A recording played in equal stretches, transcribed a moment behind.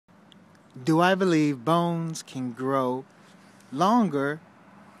Do I believe bones can grow longer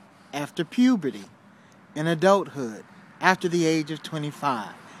after puberty, in adulthood, after the age of 25,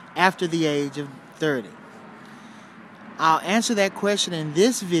 after the age of 30? I'll answer that question in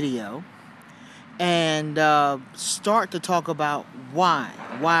this video and start to talk about why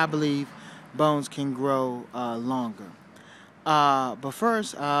I believe bones can grow longer. But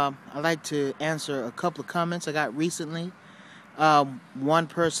first, I'd like to answer a couple of comments I got recently. One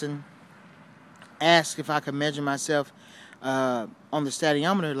person asked if I could measure myself on the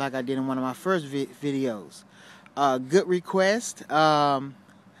stadiometer like I did in one of my first videos. Good request.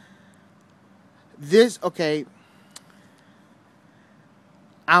 Okay,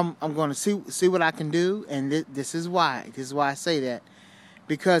 I'm going to see what I can do, and this is why. This is why I say that,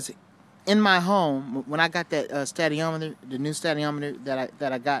 because in my home, when I got that stadiometer, the new stadiometer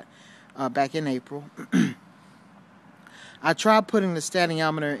that I got back in April, I tried putting the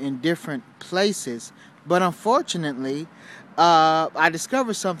stadiometer in different places, but unfortunately, I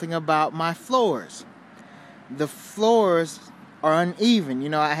discovered something about my floors. The floors are uneven. You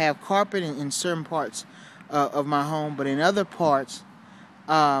know, I have carpet in certain parts of my home, but in other parts,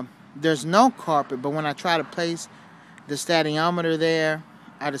 there's no carpet. But when I try to place the stadiometer there,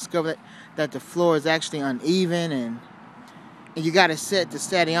 I discovered that the floor is actually uneven, and you got to set the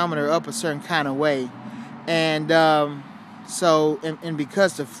stadiometer up a certain kind of way. And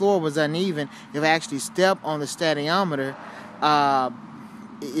because the floor was uneven, if I actually step on the stadiometer,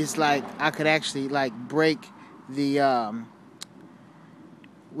 it's like I could actually like break the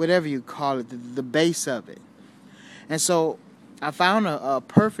whatever you call it, the base of it. And so I found a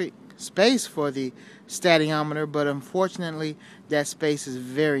perfect space for the stadiometer, but unfortunately that space is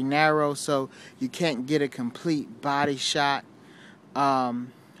very narrow, so you can't get a complete body shot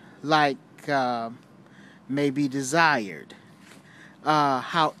like may be desired.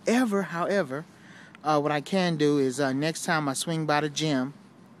 However, what I can do is next time I swing by the gym,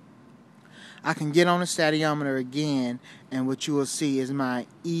 I can get on the stadiometer again, and what you will see is my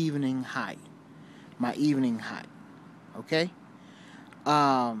evening height. Okay?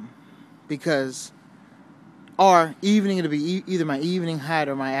 Because, or evening, it'll be either my evening height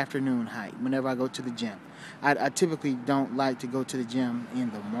or my afternoon height whenever I go to the gym. I typically don't like to go to the gym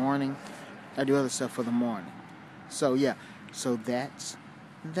in the morning. I do other stuff for the morning. So yeah, so that's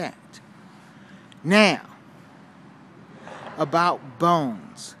that. Now, about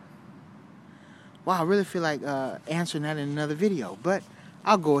bones. Wow, I really feel like answering that in another video, but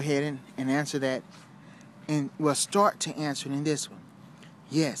I'll go ahead and answer that, and we'll start to answer it in this one.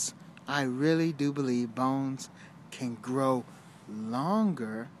 Yes, I really do believe bones can grow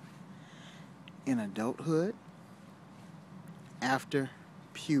longer in adulthood after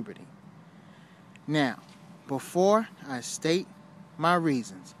puberty. Now, before I state my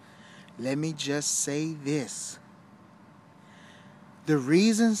reasons, let me just say this. The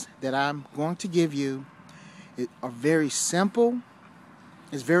reasons that I'm going to give you are very simple.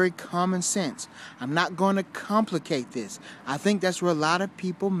 It's very common sense. I'm not going to complicate this. I think that's where a lot of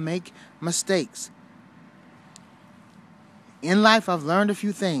people make mistakes. In life, I've learned a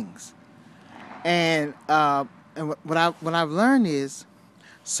few things. And what I've learned is,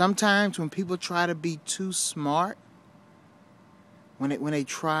 sometimes when people try to be too smart, when they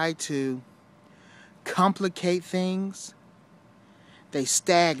try to complicate things, they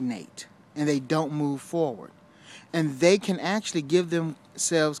stagnate and they don't move forward. And they can actually give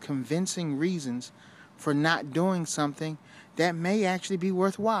themselves convincing reasons for not doing something that may actually be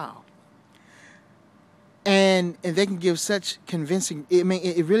worthwhile. And they can give such convincing,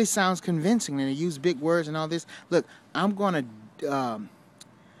 it really sounds convincing, and they use big words and all this. Look, I'm going to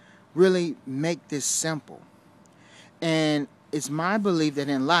really make this simple. And it's my belief that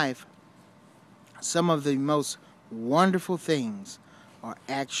in life, some of the most wonderful things are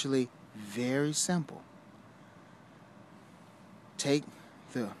actually very simple. Take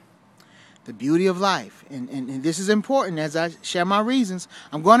the beauty of life, and this is important as I share my reasons.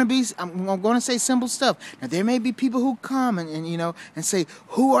 I'm going to say simple stuff. Now there may be people who come and say,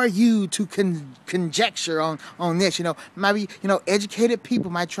 who are you to conjecture on this? Maybe educated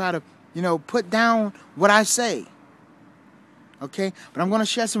people might try to put down what I say. Okay, but I'm going to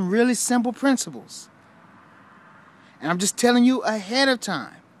share some really simple principles, and I'm just telling you ahead of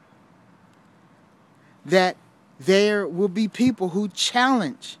time that there will be people who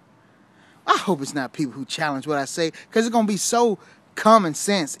challenge. I hope it's not people who challenge what I say, because it's going to be so common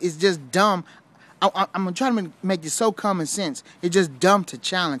sense. It's just dumb. I'm going to try to make it so common sense. It's just dumb to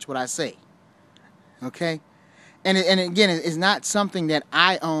challenge what I say. Okay? And again, it's not something that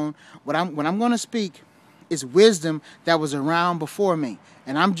I own. When I'm going to speak, It's wisdom that was around before me.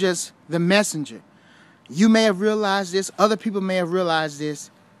 And I'm just the messenger. You may have realized this. Other people may have realized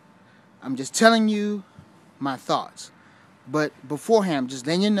this. I'm just telling you my thoughts. But beforehand, I'm just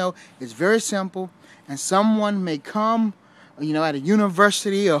letting you know it's very simple. And someone may come, at a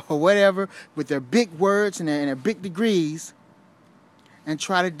university or whatever with their big words and their big degrees and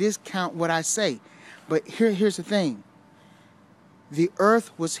try to discount what I say. But here's the thing. The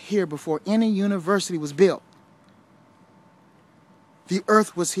earth was here before any university was built. The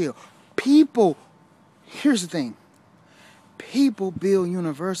earth was here. Here's the thing. People build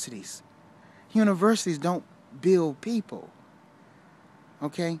universities. Universities don't build people.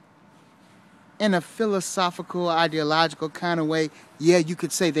 Okay? In a philosophical, ideological kind of way, yeah, you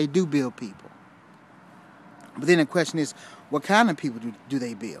could say they do build people. But then the question is, what kind of people do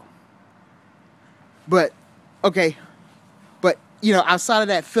they build? But, okay, but, outside of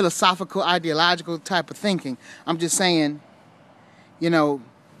that philosophical, ideological type of thinking, I'm just saying, in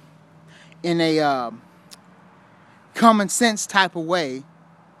a common sense type of way,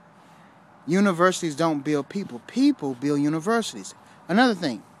 universities don't build people. People build universities. Another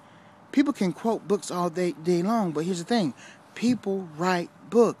thing, people can quote books all day long, but here's the thing. People write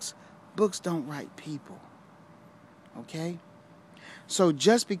books. Books don't write people. Okay? So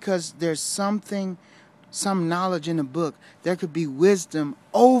just because there's some knowledge in a book, there could be wisdom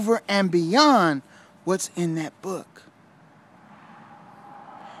over and beyond what's in that book.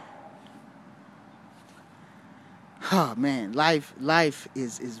 Oh man, life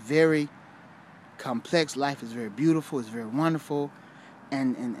is very complex. Life is very beautiful. It's very wonderful,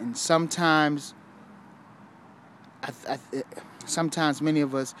 and sometimes, sometimes many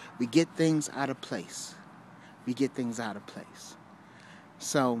of us, we get things out of place.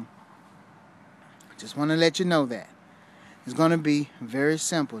 So, I just want to let you know that it's going to be very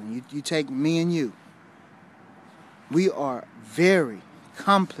simple. You take me and you. We are very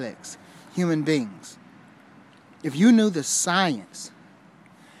complex human beings. If you knew the science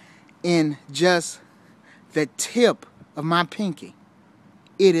in just the tip of my pinky,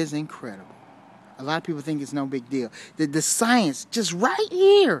 it is incredible. A lot of people think it's no big deal. The science just right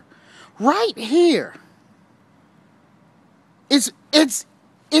here. It's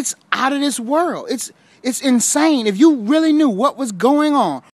out of this world. It's insane. If you really knew what was going on